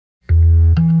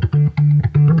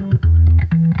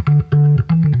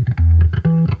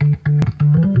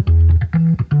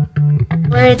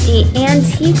We're at the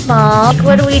Antique Mall.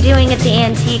 What are we doing at the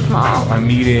Antique Mall? I'm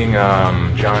meeting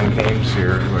John Kames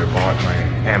here, who I bought my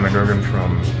Hammond organ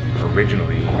from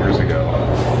originally years ago,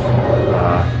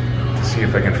 to see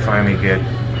if I can finally get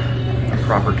a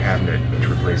proper cabinet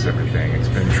to replace everything. It's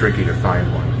been tricky to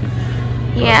find one.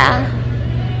 Yeah.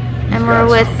 And we're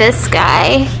with this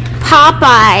guy,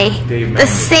 Popeye, the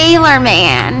Sailor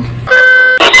Man.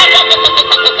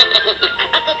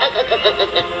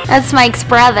 That's Mike's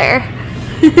brother.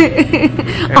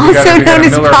 Also known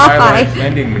as Popeye.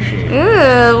 Vending machine.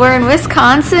 Ooh, we're in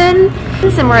Wisconsin,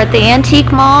 and we're at the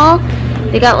Antique Mall.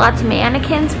 They got lots of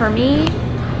mannequins for me.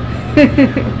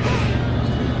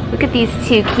 Look at these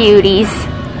two cuties.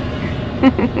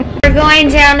 We're going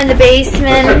down in the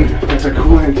basement. That's a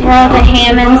cool antique where all the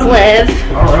Hammonds live.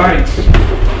 All right.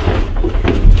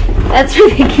 That's where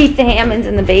they keep the Hammonds,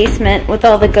 in the basement with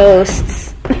all the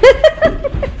ghosts.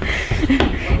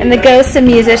 And the ghosts of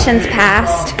musicians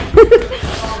past.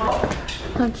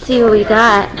 Let's see what we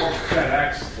got.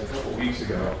 FedEx a couple weeks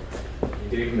ago.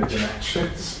 Gave them the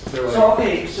dimensions. So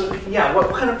okay, so yeah,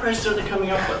 what kind of price are they coming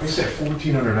up with? They said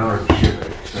 $1,400 to ship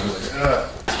it. So I was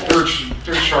like,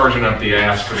 they're charging up the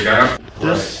ass for the guy.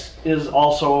 This is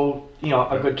also, you know,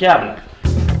 a good cabinet.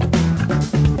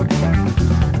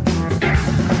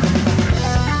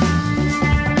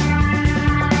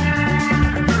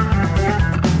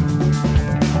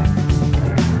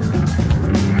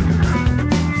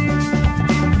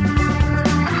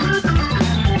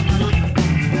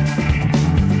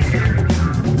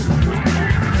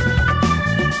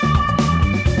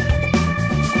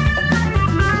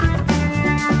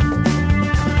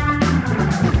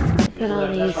 Look at all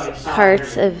these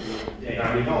parts of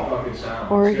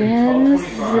organs.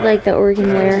 This is like the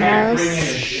organ warehouse.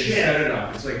 This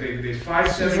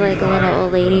is like a little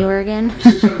old lady organ.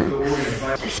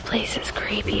 This place is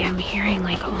creepy. I'm hearing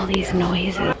like all these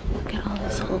noises. Look at all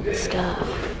this old stuff.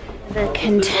 The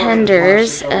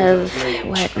contenders of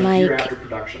what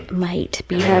Mike might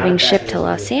be having shipped to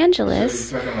Los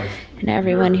Angeles, and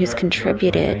everyone who's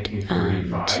contributed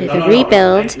to the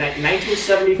rebuild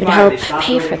would help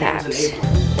pay for that.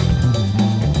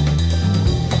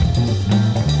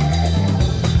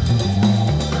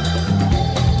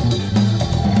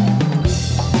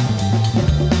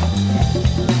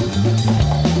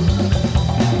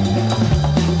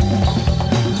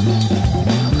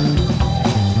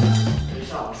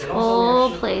 This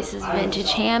whole place is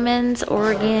vintage Hammonds,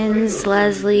 organs,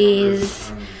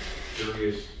 Leslie's.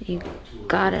 You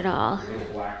got it all.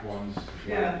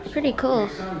 Pretty cool.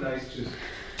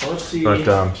 Let's see.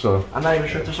 But so I'm not even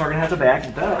sure if this organ has a back.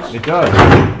 It does. it does.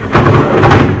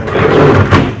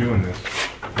 Doing this.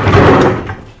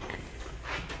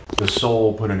 The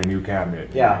soul put in a new cabinet.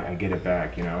 Yeah. I get it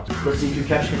back, you know. Let's see if you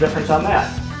catch the difference on that.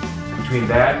 Between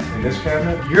that and this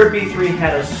cabinet? Your B3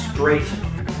 had a straight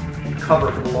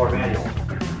cover for the lower manual.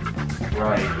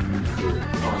 Right.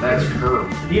 Oh, that's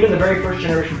curved. Even the very first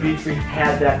generation B3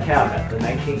 had that cabinet, the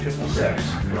 1956.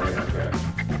 Right, okay.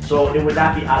 So it would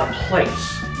not be out of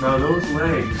place. No, those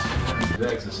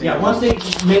legs. Yeah, once they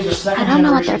made the second I don't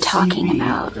know what they're generation talking CD,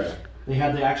 about. they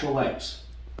had the actual legs.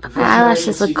 Her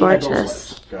eyelashes look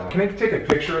gorgeous. Can I take a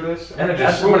picture of this? I'm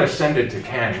gonna send it to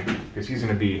Ken because he's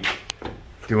gonna be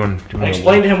doing. I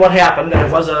explained to him what happened. That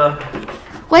it was a.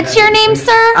 What's your name,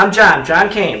 sir? I'm John. John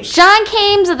Kames. John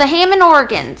Kames of the Hammond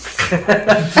Organs.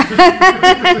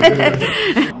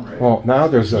 Well, now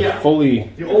there's a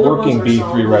fully working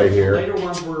B3 right here, Later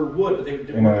ones were wood, but they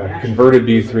and a converted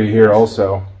B3 here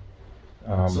also.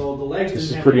 So the legs This is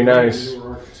didn't pretty have to be nice,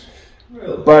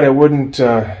 Really? but it wouldn't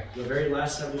The very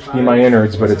last 75, be my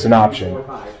innards, but it's an option.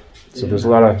 So there's a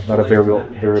lot of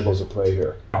variables at play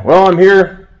here. Well, I'm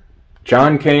here,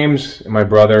 John Kames and my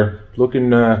brother,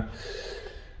 looking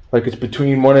like it's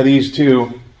between one of these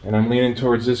two, and I'm leaning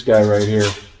towards this guy right here.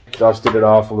 Dusted it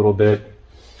off a little bit.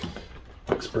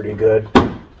 Looks pretty good.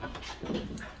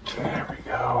 There we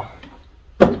go.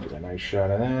 Get a nice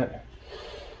shot of that.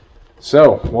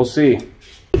 So, we'll see.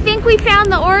 You think we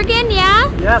found the organ, yeah?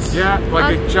 Yes. Yeah,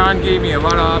 like John gave me a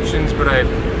lot of options, but I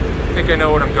think I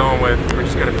know what I'm going with. We're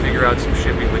just gonna figure out some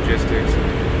shipping logistics.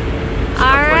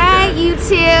 All right, you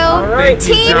two. All right,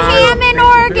 Team Hammond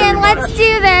Organ, let's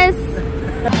do this.